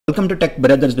Welcome to Tech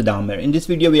Brothers with Amir. In this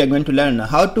video we are going to learn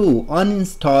how to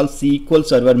uninstall SQL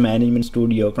Server Management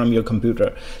Studio from your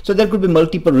computer. So there could be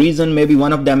multiple reasons. Maybe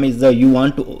one of them is you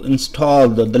want to install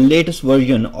the latest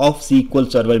version of SQL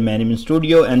Server Management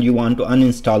Studio and you want to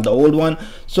uninstall the old one.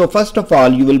 So first of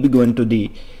all, you will be going to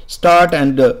the start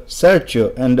and search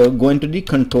and go into the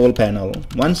control panel.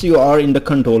 Once you are in the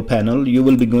control panel, you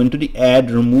will be going to the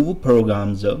add remove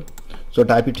programs. So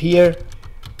type it here.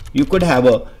 You could have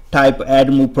a type add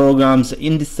remove programs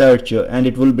in the search and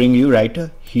it will bring you right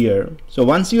here. So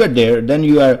once you are there, then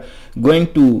you are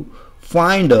going to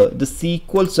find the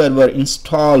SQL Server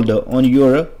installed on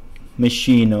your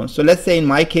machine. So let's say in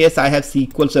my case I have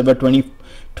SQL Server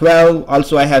 2012,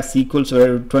 also I have SQL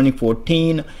Server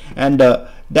 2014, and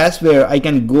that's where I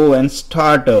can go and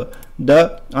start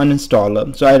the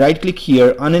uninstaller. So I right click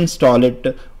here, uninstall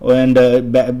it, and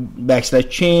backslash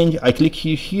change. I click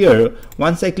here.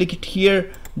 Once I click it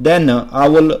here, then I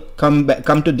will come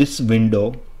to this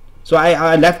window. So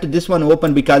I left this one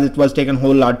open because it was taking a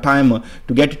whole lot of time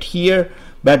to get it here,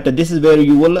 but this is where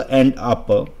you will end up.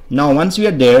 Now once you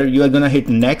are there, you are gonna hit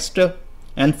next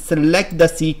and select the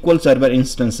SQL Server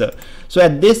instance. So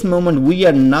at this moment we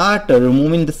are not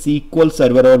removing the SQL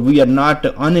Server, or we are not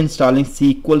uninstalling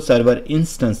SQL Server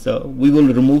instance. We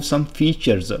will remove some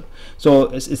features.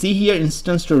 So see here,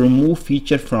 instance to remove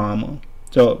feature from.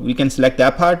 So we can select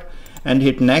that part and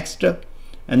hit next,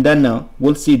 and then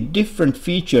we'll see different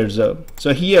features.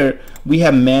 So here we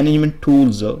have management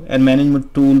tools and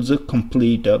management tools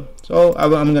complete. So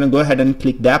I'm gonna go ahead and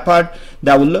click that part.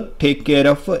 That will take care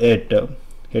of it.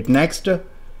 Hit next,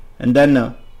 and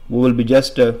then we will be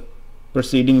just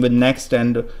proceeding with next,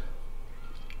 and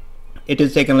it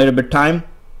is taking a little bit time.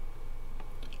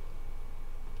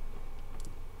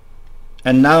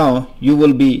 And now you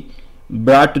will be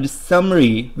brought to the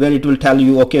summary where it will tell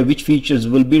you okay which features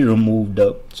will be removed.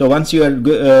 So once you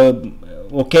are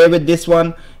okay with this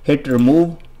one, hit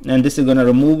remove, and this is going to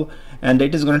remove, and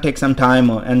it is going to take some time,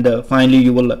 and finally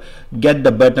you will get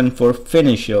the button for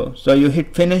finish. So you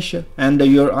hit finish and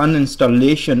your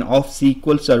uninstallation of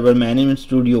SQL Server Management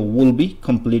Studio will be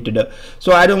completed.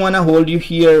 So I don't want to hold you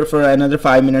here for another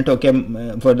 5 minutes, okay,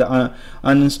 for the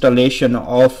uninstallation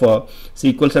of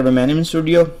SQL Server Management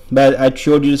Studio, but I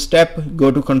showed you the step.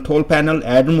 Go to control panel,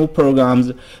 add remove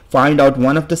programs, find out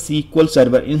one of the SQL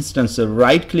Server instance,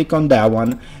 right click on that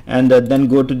one, and then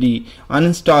go to the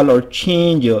uninstall or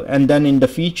change, and then in the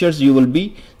features you will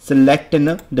be selecting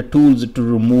the tools to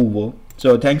remove.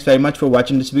 So thanks very much for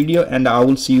watching this video, and I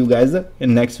will see you guys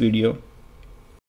in next video.